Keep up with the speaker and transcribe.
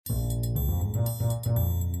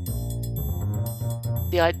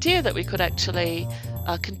The idea that we could actually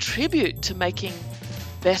contribute to making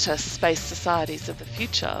better space societies of the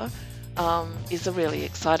future is a really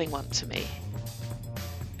exciting one to me.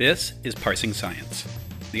 This is Parsing Science,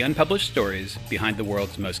 the unpublished stories behind the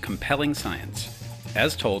world's most compelling science,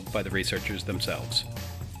 as told by the researchers themselves.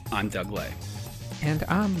 I'm Doug Lay. And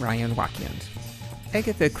I'm Ryan Watkins.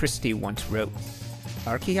 Agatha Christie once wrote,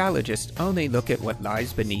 "Archaeologists only look at what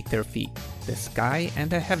lies beneath their feet. The sky and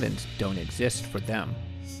the heavens don't exist for them."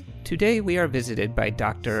 Today we are visited by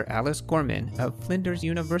Dr. Alice Gorman of Flinders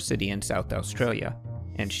University in South Australia,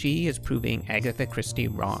 and she is proving Agatha Christie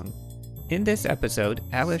wrong. In this episode,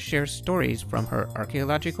 Alice shares stories from her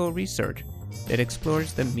archaeological research that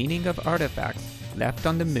explores the meaning of artifacts left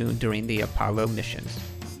on the moon during the Apollo missions.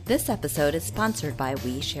 This episode is sponsored by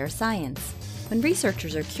We Share Science. When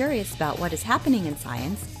researchers are curious about what is happening in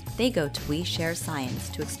science, they go to We Share Science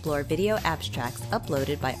to explore video abstracts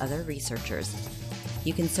uploaded by other researchers.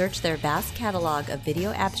 You can search their vast catalog of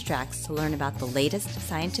video abstracts to learn about the latest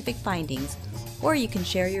scientific findings, or you can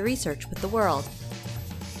share your research with the world.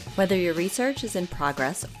 Whether your research is in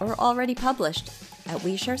progress or already published, at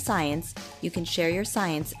We Share Science, you can share your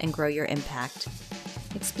science and grow your impact.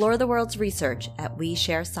 Explore the world's research at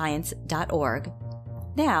WeShareScience.org.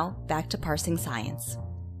 Now, back to Parsing Science.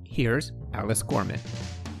 Here's Alice Gorman.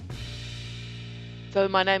 So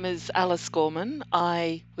my name is Alice Gorman.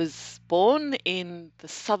 I was born in the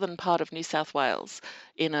southern part of New South Wales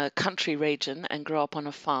in a country region and grew up on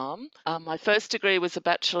a farm. My first degree was a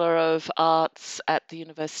Bachelor of Arts at the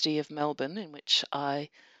University of Melbourne, in which I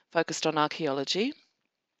focused on archaeology,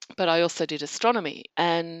 but I also did astronomy.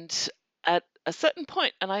 And at a certain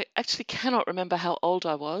point, and I actually cannot remember how old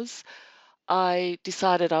I was, I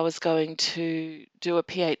decided I was going to do a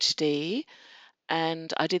PhD.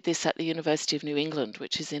 And I did this at the University of New England,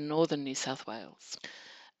 which is in northern New South Wales.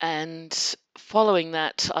 And following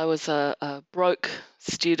that, I was a broke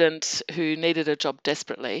student who needed a job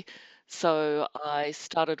desperately. So I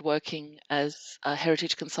started working as a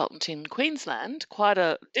heritage consultant in Queensland, quite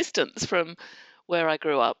a distance from where I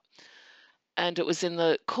grew up. And it was in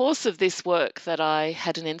the course of this work that I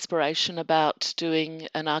had an inspiration about doing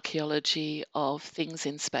an archaeology of things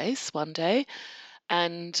in space one day.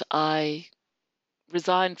 And I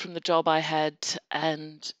resigned from the job I had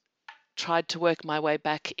and tried to work my way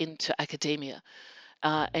back into academia,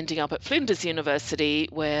 ending up at Flinders University,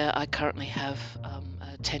 where I currently have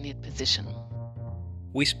a tenured position.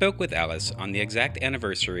 We spoke with Alice on the exact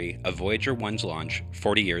anniversary of Voyager 1's launch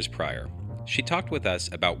 40 years prior. She talked with us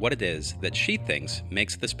about what it is that she thinks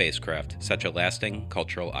makes the spacecraft such a lasting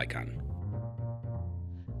cultural icon.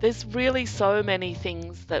 There's really so many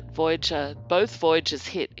things that both Voyagers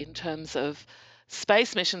hit in terms of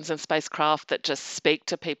space missions and spacecraft that just speak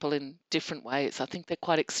to people in different ways. I think they're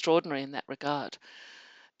quite extraordinary in that regard.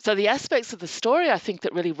 So the aspects of the story, I think,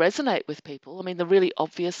 that really resonate with people, I mean, the really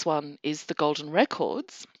obvious one is the Golden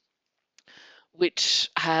Records, which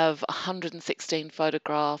have 116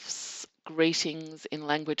 photographs, greetings in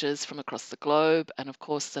languages from across the globe, and of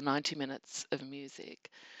course the 90 minutes of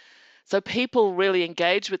music. So people really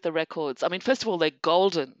engage with the records. I mean, first of all, they're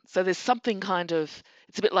golden. So there's something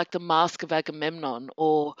it's a bit like the Mask of Agamemnon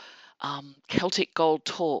or Celtic Gold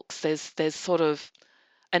Talks. There's sort of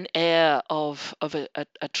an air of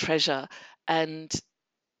a treasure, and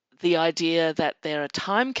the idea that they're a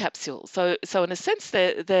time capsule. So in a sense,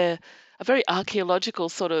 they're a very archaeological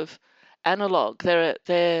sort of analog.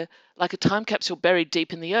 They're like a time capsule buried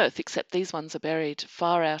deep in the earth, except these ones are buried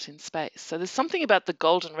far out in space. So there's something about the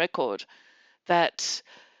Golden Record that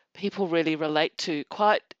people really relate to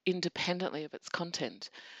quite independently of its content.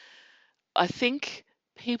 I think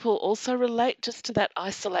people also relate just to that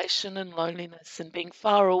isolation and loneliness and being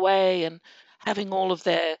far away and having all of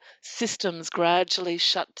their systems gradually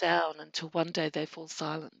shut down until one day they fall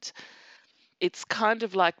silent. It's kind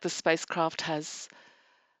of like the spacecraft has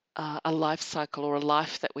a life cycle or a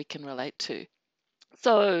life that we can relate to.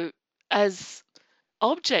 So, as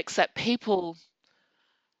objects that people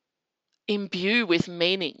imbue with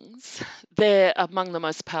meanings, they're among the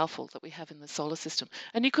most powerful that we have in the solar system.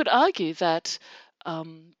 And you could argue that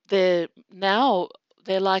they're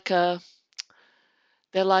like a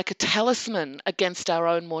talisman against our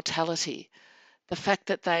own mortality. The fact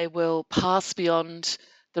that they will pass beyond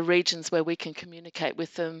the regions where we can communicate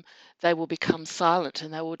with them, they will become silent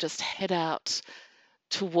and they will just head out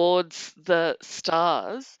towards the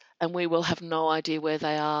stars, and we will have no idea where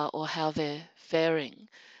they are or how they're faring.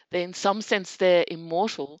 Then, in some sense, they're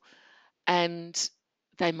immortal and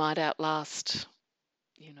they might outlast,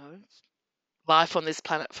 life on this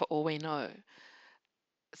planet for all we know.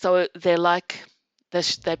 So they're like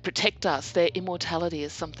They protect us. Their immortality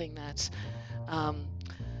is something that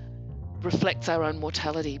reflects our own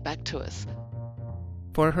mortality back to us.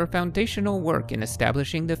 For her foundational work in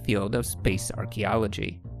establishing the field of space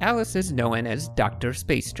archaeology, Alice is known as Dr.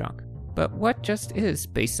 Space Junk. But what just is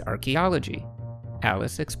space archaeology?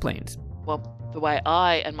 Alice explains. Well, the way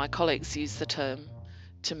I and my colleagues use the term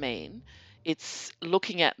to mean, it's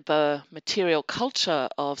looking at the material culture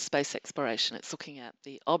of space exploration. It's looking at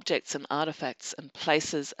the objects and artifacts and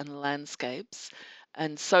places and landscapes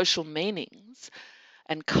and social meanings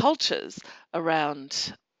and cultures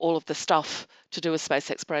around all of the stuff to do with space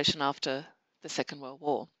exploration after the Second World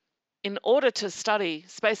War. In order to study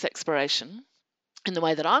space exploration in the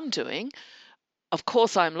way that I'm doing, of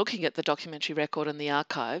course, I'm looking at the documentary record and the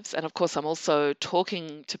archives, and of course, I'm also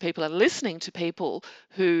talking to people and listening to people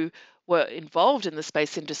who were involved in the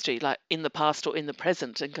space industry, like in the past or in the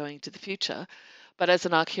present and going to the future. But as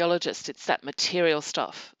an archaeologist, it's that material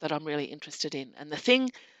stuff that I'm really interested in. And the thing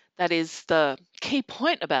that is the key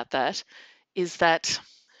point about that is that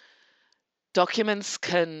documents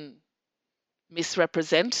can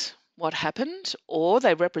misrepresent what happened, or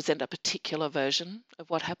they represent a particular version of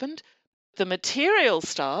what happened. The material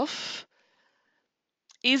stuff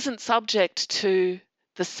isn't subject to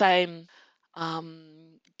the same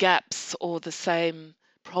gaps or the same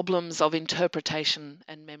problems of interpretation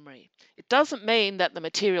and memory. It doesn't mean that the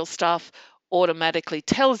material stuff automatically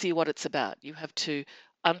tells you what it's about. You have to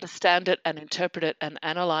understand it and interpret it and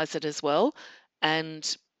analyze it as well.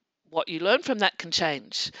 And what you learn from that can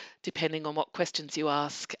change depending on what questions you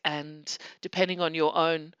ask and depending on your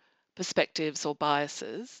own perspectives or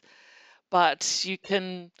biases. But you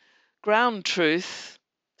can ground truth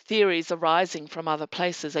theories arising from other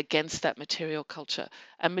places against that material culture.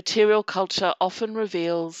 And material culture often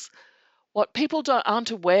reveals what people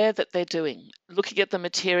aren't aware that they're doing. Looking at the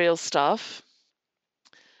material stuff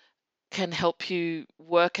can help you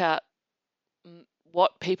work out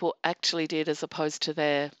what people actually did as opposed to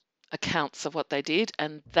their accounts of what they did.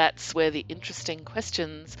 And that's where the interesting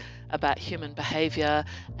questions about human behavior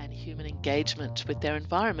and human engagement with their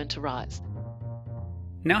environment arise.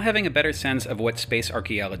 Now having a better sense of what space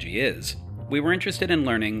archaeology is, we were interested in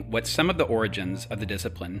learning what some of the origins of the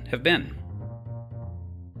discipline have been.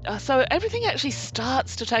 So everything actually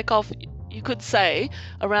starts to take off, you could say,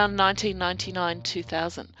 around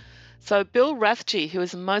 1999-2000. So Bill Rathje, who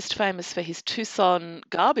is most famous for his Tucson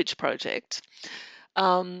garbage project,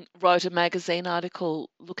 wrote a magazine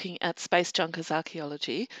article looking at space junk as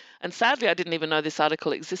archaeology. And sadly, I didn't even know this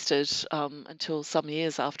article existed until some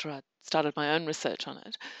years after I started my own research on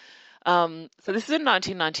it. So this is in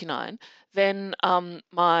 1999. Then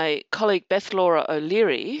my colleague Beth Laura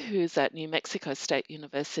O'Leary, who's at New Mexico State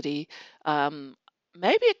University,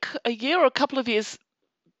 maybe a year or a couple of years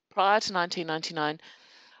prior to 1999,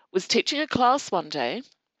 was teaching a class one day.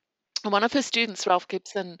 And one of her students, Ralph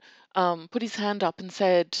Gibson, put his hand up and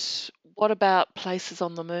said, "What about places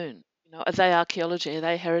on the moon? Are they archaeology? Are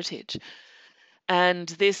they heritage?" And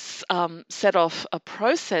this set off a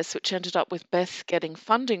process which ended up with Beth getting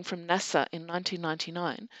funding from NASA in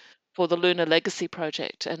 1999 for the Lunar Legacy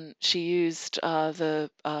Project. And she used the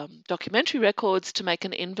documentary records to make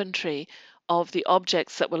an inventory of the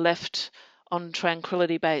objects that were left on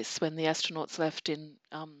Tranquility Base when the astronauts left in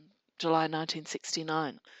July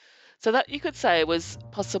 1969. So that, you could say, was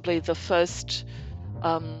possibly the first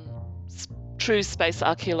true space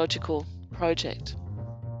archaeological project.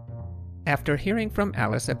 After hearing from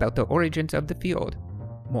Alice about the origins of the field,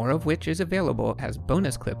 more of which is available as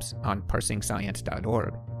bonus clips on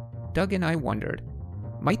parsingscience.org, Doug and I wondered,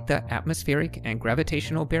 might the atmospheric and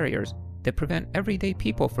gravitational barriers that prevent everyday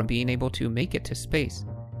people from being able to make it to space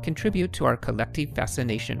contribute to our collective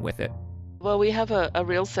fascination with it? Well, we have a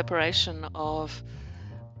real separation of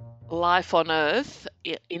life on Earth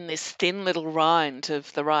in this thin little rind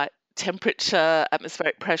of the right temperature,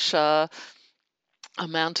 atmospheric pressure,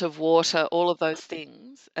 amount of water, all of those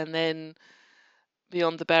things. And then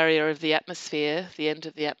beyond the barrier of the atmosphere, the end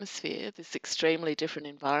of the atmosphere, this extremely different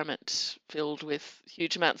environment filled with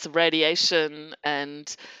huge amounts of radiation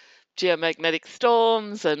and geomagnetic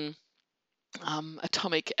storms and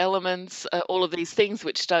atomic elements, all of these things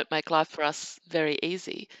which don't make life for us very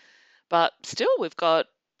easy. But still, we've got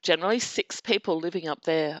generally 6 people living up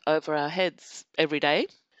there over our heads every day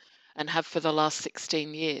and have for the last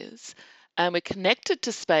 16 years. And we're connected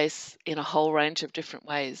to space in a whole range of different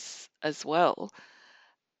ways as well.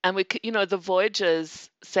 And the Voyagers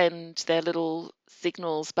send their little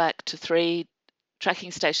signals back to 3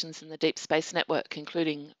 tracking stations in the Deep Space Network,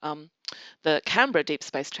 including the Canberra Deep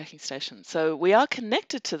Space Tracking Station. So we are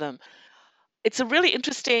connected to them it's a really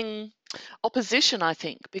interesting opposition, I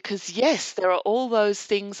think, because yes, there are all those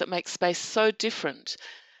things that make space so different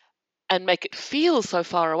and make it feel so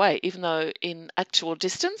far away, even though in actual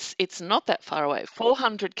distance, it's not that far away.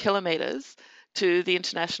 400 kilometers to the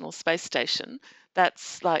International Space Station,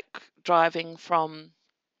 that's like driving from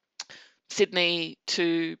Sydney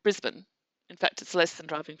to Brisbane. In fact, it's less than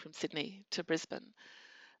driving from Sydney to Brisbane.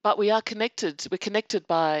 But we are connected. We're connected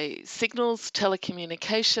by signals,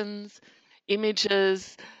 telecommunications,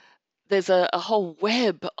 images. There's a whole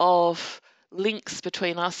web of links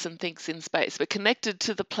between us and things in space. We're connected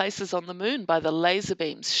to the places on the moon by the laser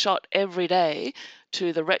beams shot every day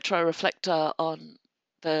to the retroreflector on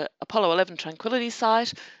the Apollo 11 Tranquility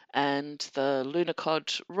site and the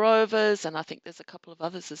Lunokhod rovers, and I think there's a couple of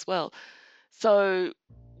others as well. So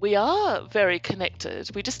we are very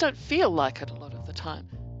connected. We just don't feel like it a lot of the time.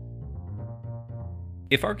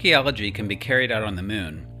 If archaeology can be carried out on the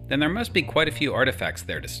moon, then there must be quite a few artifacts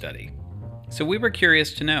there to study. So we were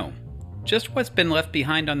curious to know, just what's been left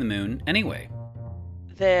behind on the moon anyway?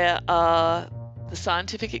 There are the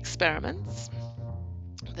scientific experiments.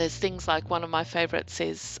 There's things like, one of my favourites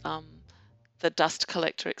is the dust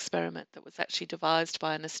collector experiment that was actually devised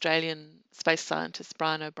by an Australian space scientist,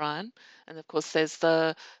 Brian O'Brien. And of course there's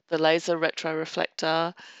the laser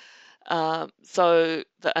retroreflector. And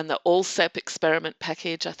the ALSEP experiment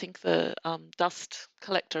package. I think the dust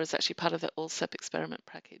collector is actually part of the ALSEP experiment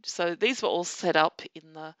package. So these were all set up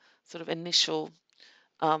in the sort of initial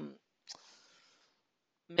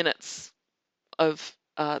minutes of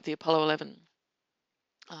the Apollo 11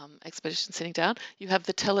 expedition sitting down. You have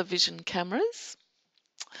the television cameras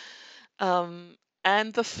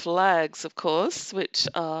and the flags, of course, which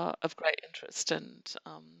are of great interest and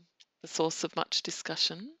the source of much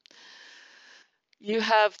discussion. You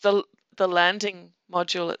have the landing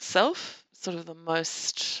module itself, sort of the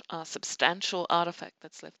most substantial artifact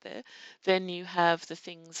that's left there. Then you have the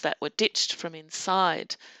things that were ditched from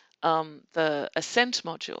inside the ascent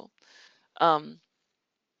module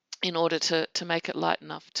in order to make it light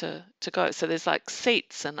enough to go. So there's like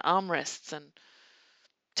seats and armrests and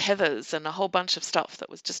tethers and a whole bunch of stuff that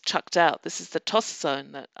was just chucked out. This is the toss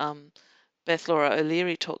zone that Beth Laura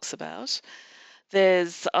O'Leary talks about.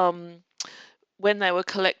 There's when they were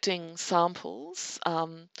collecting samples,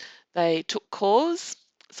 they took cores.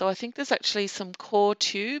 So I think there's actually some core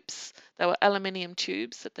tubes. They were aluminium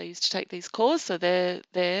tubes that they used to take these cores, so they're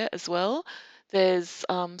there as well. There's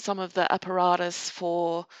some of the apparatus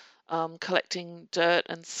for collecting dirt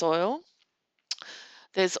and soil.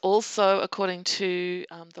 There's also, according to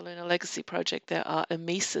the Lunar Legacy Project, there are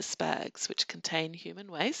emesis bags which contain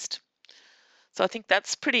human waste. So I think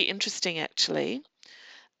that's pretty interesting, actually.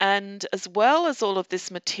 And as well as all of this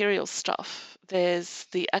material stuff, there's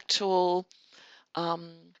the actual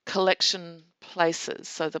collection places.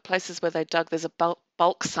 So the places where they dug, there's a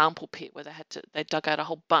bulk sample pit where they dug out a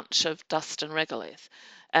whole bunch of dust and regolith.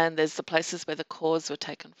 And there's the places where the cores were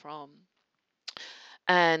taken from.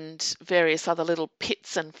 And various other little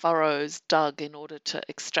pits and furrows dug in order to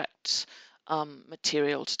extract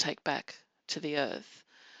material to take back to the Earth.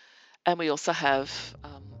 And we also have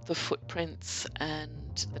the footprints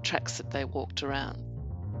and the tracks that they walked around.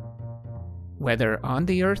 Whether on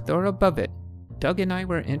the Earth or above it, Doug and I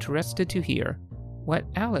were interested to hear what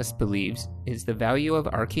Alice believes is the value of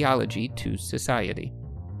archaeology to society.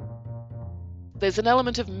 There's an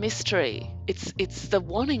element of mystery. It's the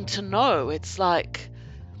wanting to know. It's like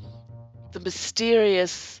the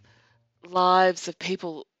mysterious lives of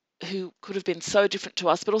people who could have been so different to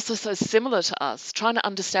us, but also so similar to us, trying to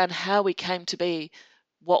understand how we came to be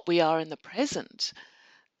what we are in the present.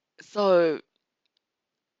 So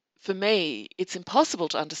for me, it's impossible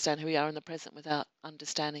to understand who we are in the present without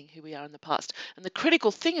understanding who we are in the past. And the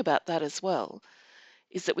critical thing about that as well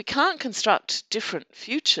is that we can't construct different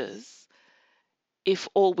futures if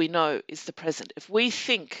all we know is the present. If we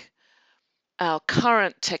think our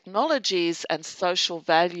current technologies and social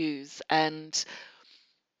values and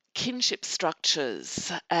kinship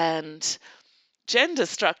structures and gender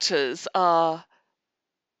structures are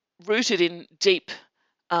rooted in deep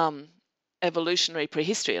evolutionary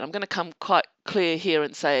prehistory. And I'm going to come quite clear here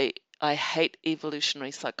and say I hate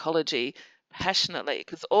evolutionary psychology passionately,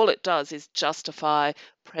 because all it does is justify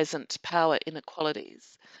present power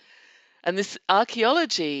inequalities. And this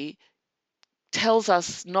archaeology tells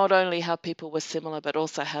us not only how people were similar, but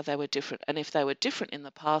also how they were different. And if they were different in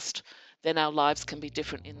the past, then our lives can be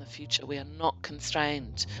different in the future. We are not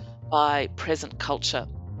constrained by present culture.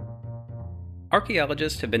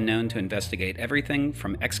 Archaeologists have been known to investigate everything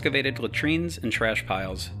from excavated latrines and trash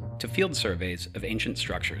piles to field surveys of ancient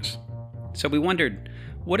structures. So we wondered,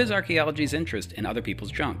 What is archaeology's interest in other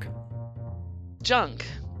people's junk? Junk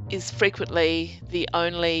is frequently the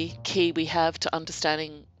only key we have to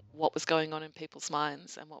understanding what was going on in people's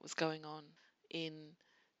minds and what was going on in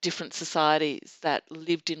different societies that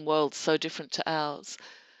lived in worlds so different to ours.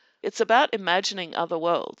 It's about imagining other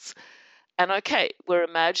worlds. And okay, we're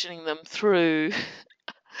imagining them through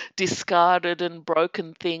discarded and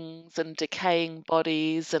broken things and decaying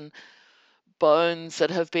bodies and bones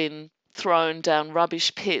that have been thrown down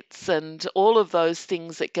rubbish pits and all of those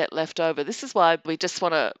things that get left over. This is why we just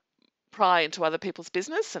want to pry into other people's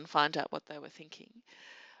business and find out what they were thinking.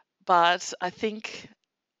 But I think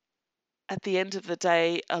at the end of the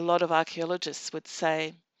day, a lot of archaeologists would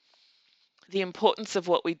say the importance of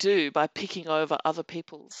what we do by picking over other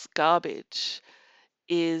people's garbage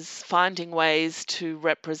is finding ways to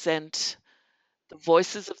represent the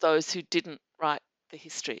voices of those who didn't write the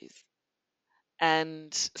histories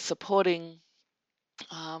and supporting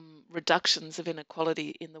reductions of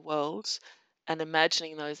inequality in the world and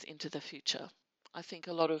imagining those into the future. I think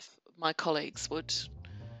a lot of my colleagues would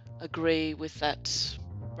agree with that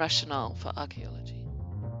rationale for archaeology.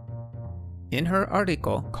 In her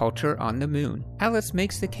article, Culture on the Moon, Alice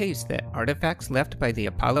makes the case that artifacts left by the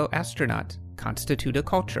Apollo astronauts constitute a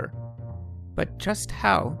culture. But just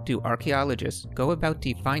how do archaeologists go about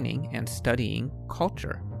defining and studying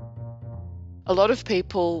culture? A lot of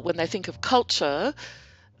people, when they think of culture,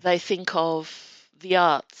 they think of the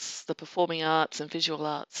arts, the performing arts and visual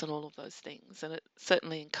arts and all of those things, and it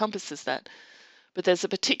certainly encompasses that. But there's a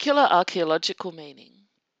particular archaeological meaning,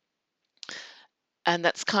 and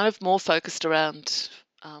that's kind of more focused around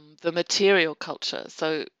the material culture.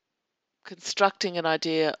 So constructing an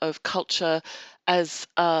idea of culture as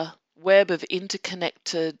a web of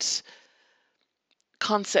interconnected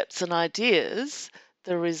concepts and ideas,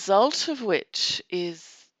 the result of which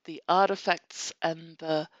is the artifacts and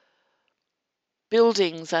the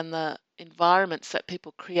buildings and the environments that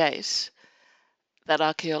people create that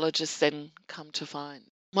archaeologists then come to find.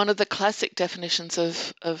 One of the classic definitions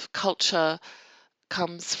of culture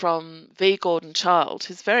comes from V. Gordon Childe,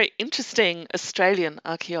 who's a very interesting Australian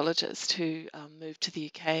archaeologist who moved to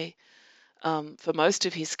the UK for most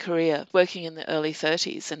of his career, working in the early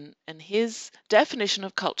 30s. And his definition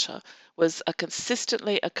of culture was a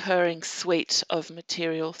consistently occurring suite of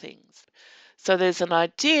material things. So there's an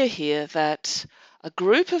idea here that a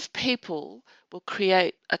group of people will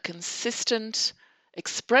create a consistent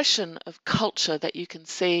expression of culture that you can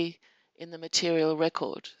see in the material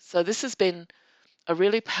record. So this has been a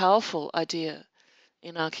really powerful idea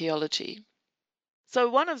in archaeology. So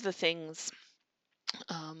one of the things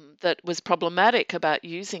that was problematic about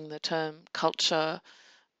using the term culture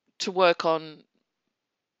to work on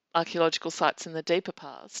archaeological sites in the deeper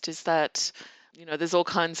past is that, there's all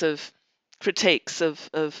kinds of critiques of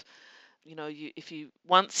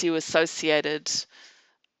once you associated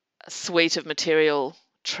a suite of material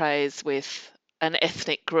trays with an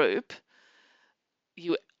ethnic group,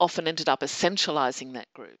 you often ended up essentializing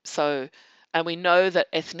that group. So, and we know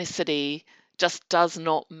that ethnicity just does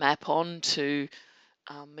not map onto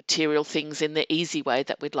material things in the easy way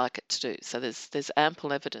that we'd like it to do. So there's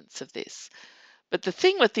ample evidence of this. But the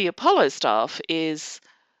thing with the Apollo stuff is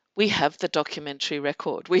we have the documentary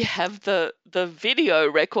record. We have the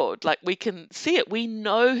video record. Like, we can see it. We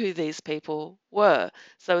know who these people were.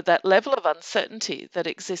 So that level of uncertainty that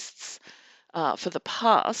exists for the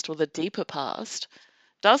past, or the deeper past,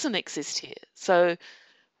 doesn't exist here. So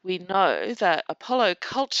we know that Apollo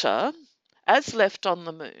culture, as left on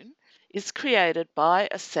the moon, is created by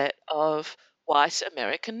a set of white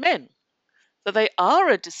American men. So they are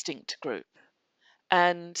a distinct group.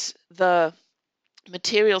 And the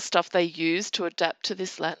material stuff they use to adapt to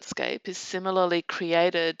this landscape is similarly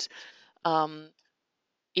created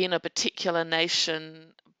in a particular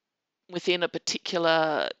nation within a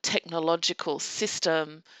particular technological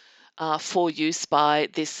system for use by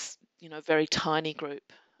this, very tiny group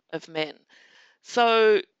of men.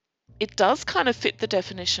 So it does kind of fit the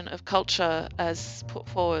definition of culture as put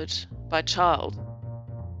forward by Childe.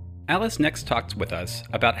 Alice next talks with us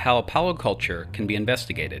about how Apollo culture can be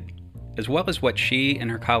investigated, as well as what she and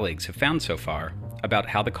her colleagues have found so far about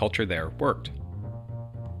how the culture there worked.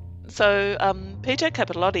 So P.J.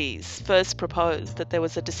 Capelotti's first proposed that there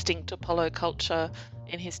was a distinct Apollo culture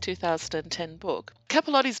in his 2010 book.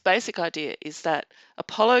 Capelotti's basic idea is that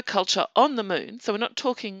Apollo culture on the moon, so we're not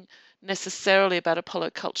talking necessarily about Apollo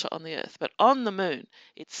culture on the Earth, but on the moon,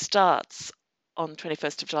 it starts on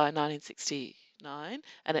 21st of July 1969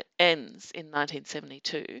 and it ends in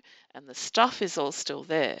 1972, and the stuff is all still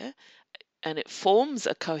there, and it forms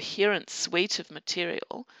a coherent suite of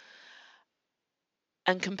material.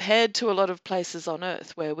 And compared to a lot of places on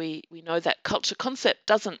Earth where we know that culture concept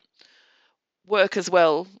doesn't work as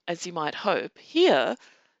well as you might hope, here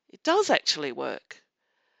it does actually work.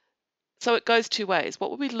 So it goes two ways. What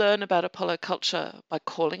will we learn about Apollo culture by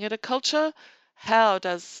calling it a culture? How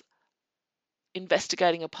does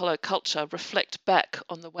investigating Apollo culture reflect back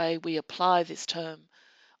on the way we apply this term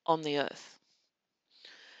on the Earth?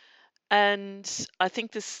 And I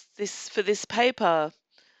think for this paper,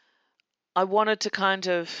 I wanted to kind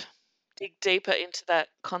of dig deeper into that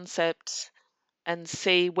concept and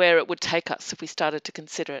see where it would take us if we started to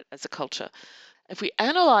consider it as a culture. If we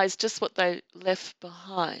analyze just what they left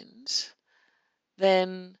behind,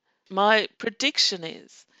 then my prediction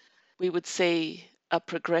is we would see a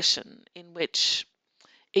progression in which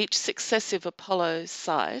each successive Apollo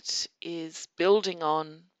site is building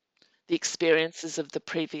on the experiences of the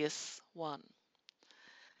previous one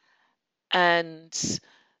and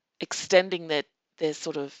extending their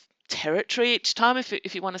sort of territory each time,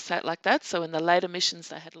 if you want to say it like that. So in the later missions,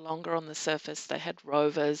 they had longer on the surface, they had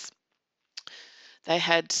rovers, they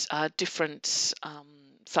had different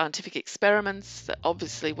scientific experiments that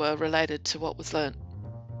obviously were related to what was learnt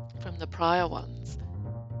from the prior ones.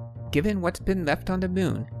 Given what's been left on the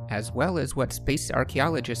moon, as well as what space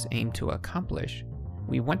archaeologists aim to accomplish,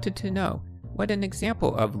 we wanted to know what an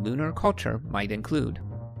example of lunar culture might include.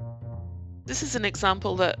 This is an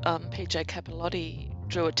example that P.J. Capellotti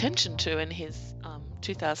drew attention to in his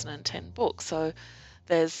 2010 book. So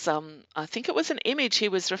there's, I think it was an image he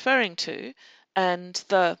was referring to, and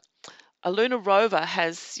a lunar rover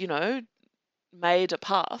has, made a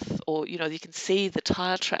path, or you can see the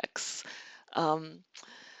tire tracks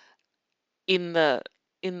in the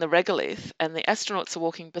regolith, and the astronauts are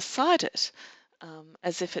walking beside it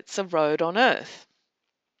as if it's a road on Earth.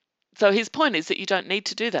 So his point is that you don't need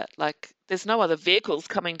to do that. Like, there's no other vehicles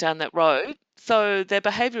coming down that road, so their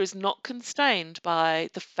behavior is not constrained by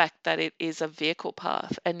the fact that it is a vehicle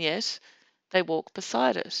path, and yet they walk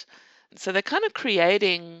beside it. So they're kind of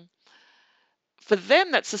creating, for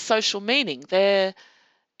them, that's a social meaning. They're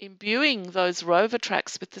imbuing those rover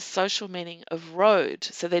tracks with the social meaning of road.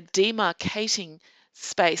 So they're demarcating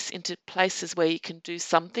space into places where you can do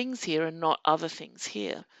some things here and not other things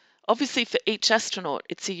here. Obviously, for each astronaut,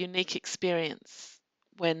 it's a unique experience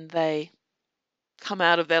when they come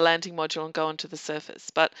out of their landing module and go onto the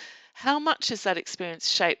surface. But how much is that experience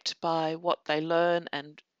shaped by what they learn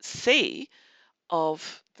and see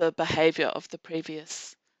of the behavior of the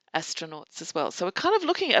previous astronauts as well? So we're kind of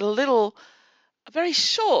looking at a very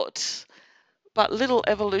short but little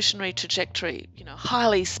evolutionary trajectory,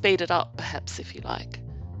 highly speeded up, perhaps, if you like.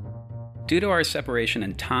 Due to our separation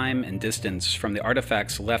in time and distance from the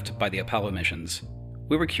artifacts left by the Apollo missions,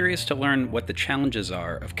 we were curious to learn what the challenges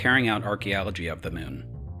are of carrying out archaeology of the moon.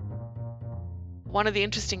 One of the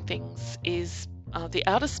interesting things is the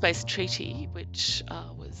Outer Space Treaty, which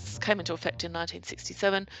came into effect in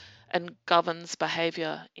 1967 and governs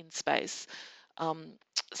behaviour in space,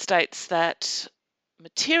 states that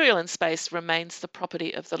material in space remains the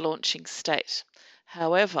property of the launching state.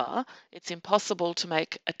 However, it's impossible to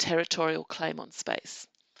make a territorial claim on space.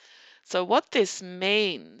 So what this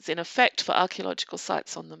means, in effect, for archaeological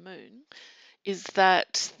sites on the moon is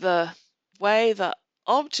that the way the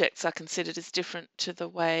objects are considered is different to the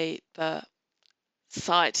way the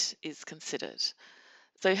site is considered.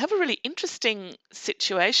 So you have a really interesting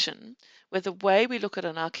situation where the way we look at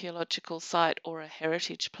an archaeological site or a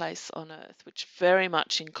heritage place on Earth, which very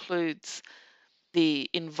much includes the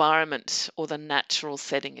environment or the natural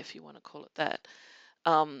setting, if you want to call it that,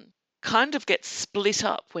 kind of gets split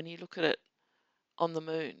up when you look at it on the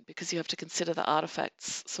moon, because you have to consider the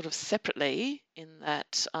artifacts sort of separately in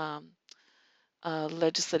that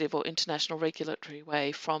legislative or international regulatory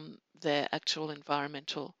way from their actual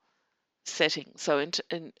environmental setting. So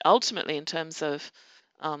ultimately, in terms of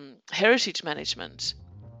heritage management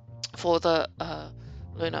for the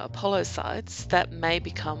lunar Apollo sites, that may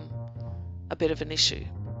become a bit of an issue.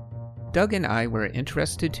 Doug and I were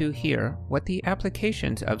interested to hear what the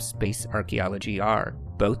applications of space archaeology are,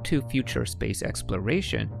 both to future space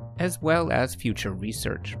exploration as well as future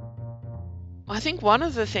research. I think one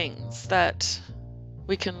of the things that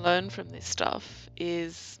we can learn from this stuff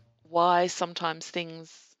is why sometimes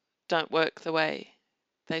things don't work the way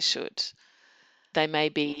they should. They may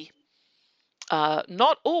be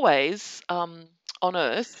not always on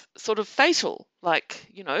Earth sort of fatal, like,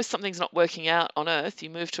 something's not working out on Earth, you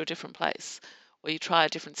move to a different place or you try a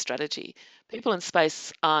different strategy. People in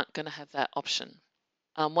space aren't going to have that option.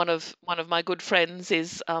 One of my good friends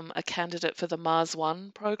is a candidate for the Mars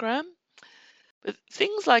One program. But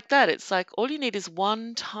things like that, it's like all you need is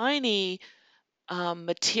one tiny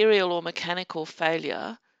material or mechanical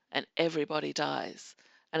failure and everybody dies.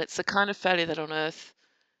 And it's the kind of failure that on Earth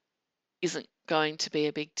isn't going to be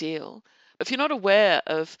a big deal. If you're not aware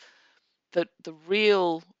of the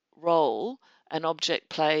real role an object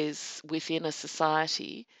plays within a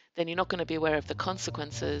society, then you're not going to be aware of the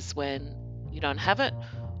consequences when you don't have it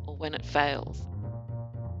or when it fails.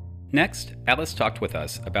 Next, Alice talked with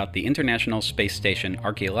us about the International Space Station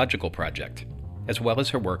Archaeological Project, as well as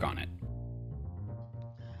her work on it.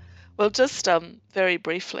 Well, just very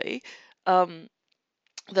briefly,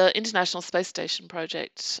 the International Space Station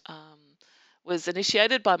project was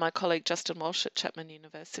initiated by my colleague Justin Walsh at Chapman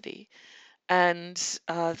University. And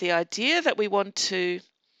the idea that we want to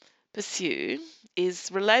pursue is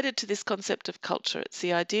related to this concept of culture. It's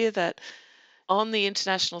the idea that on the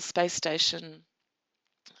International Space Station,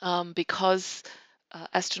 because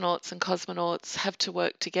astronauts and cosmonauts have to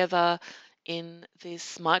work together in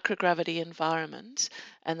this microgravity environment,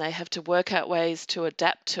 and they have to work out ways to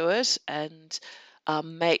adapt to it and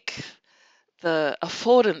make the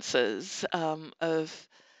affordances of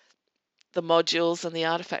the modules and the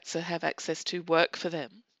artifacts they have access to work for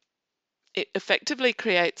them. It effectively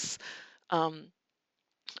creates a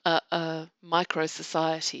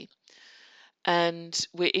micro-society. And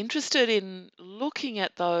we're interested in looking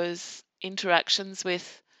at those interactions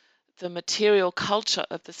with the material culture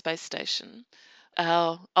of the space station.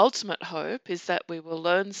 Our ultimate hope is that we will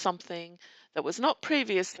learn something that was not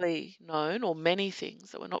previously known, or many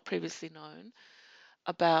things that were not previously known,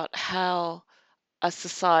 about how a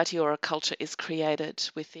society or a culture is created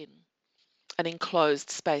within an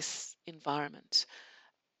enclosed space environment.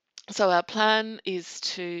 So our plan is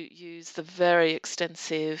to use the very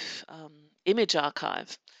extensive image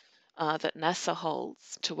archive that NASA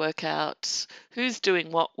holds to work out who's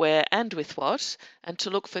doing what, where, and with what, and to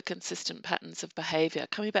look for consistent patterns of behaviour.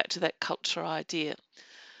 Coming back to that culture idea,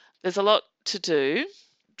 there's a lot to do,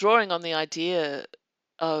 drawing on the idea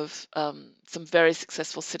of some very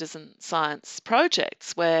successful citizen science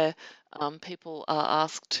projects where people are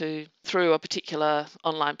asked to, through a particular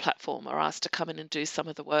online platform, are asked to come in and do some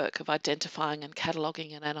of the work of identifying and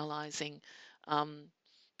cataloguing and analysing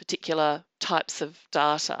particular types of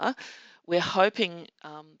data. We're hoping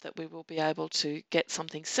that we will be able to get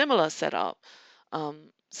something similar set up.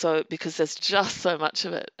 So because there's just so much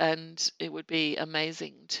of it, and it would be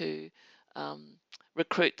amazing to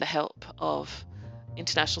recruit the help of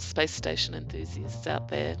International Space Station enthusiasts out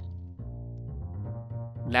there.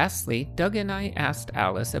 Lastly, Doug and I asked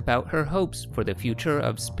Alice about her hopes for the future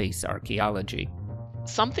of space archaeology.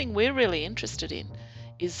 Something we're really interested in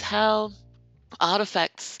is how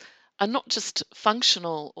artifacts are not just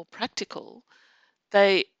functional or practical,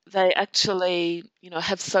 they actually,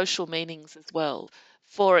 have social meanings as well.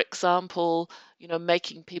 For example,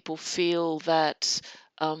 making people feel that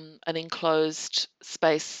an enclosed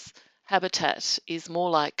space habitat is more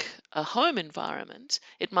like a home environment.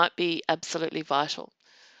 It might be absolutely vital.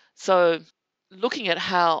 So looking at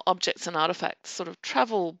how objects and artifacts sort of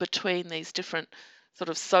travel between these different sort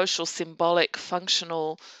of social, symbolic,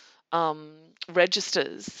 functional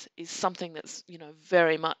registers is something that's,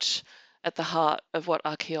 very much at the heart of what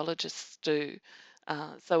archaeologists do.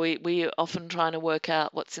 So we are often trying to work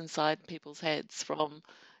out what's inside people's heads from,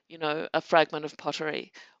 a fragment of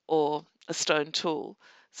pottery or a stone tool.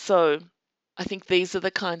 So I think these are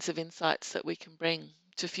the kinds of insights that we can bring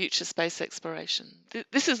to future space exploration.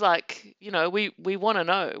 This is like, we want to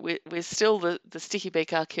know. We're still the sticky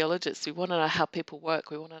beak archaeologists. We want to know how people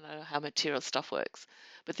work. We want to know how material stuff works.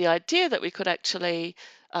 But the idea that we could actually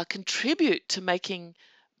contribute to making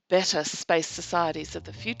better space societies of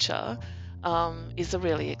the future is a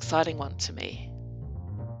really exciting one to me.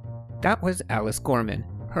 That was Alice Gorman.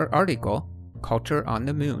 Her article, Culture on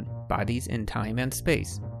the Moon, Bodies in Time and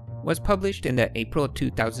Space, was published in the April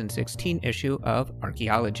 2016 issue of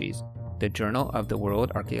Archaeologies, the Journal of the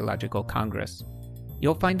World Archaeological Congress.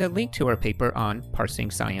 You'll find a link to her paper on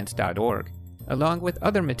parsingscience.org, along with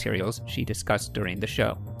other materials she discussed during the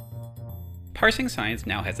show. Parsing Science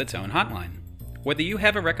now has its own hotline. Whether you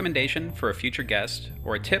have a recommendation for a future guest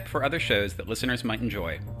or a tip for other shows that listeners might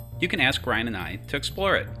enjoy, you can ask Ryan and I to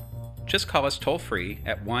explore it. Just call us toll-free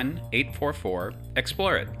at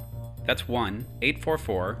 1-844-EXPLORE-IT. That's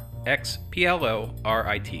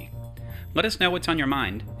 1-844-XPLORIT. Let us know what's on your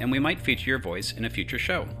mind, and we might feature your voice in a future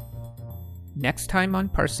show. Next time on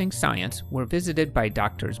Parsing Science, we're visited by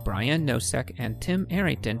Drs. Brian Nosek and Tim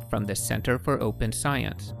Arrington from the Center for Open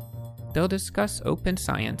Science. They'll discuss open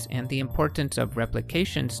science and the importance of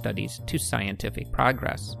replication studies to scientific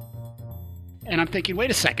progress. And I'm thinking,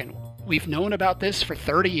 wait a second, we've known about this for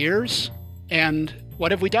 30 years, and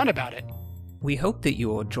what have we done about it? We hope that you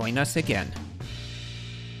will join us again.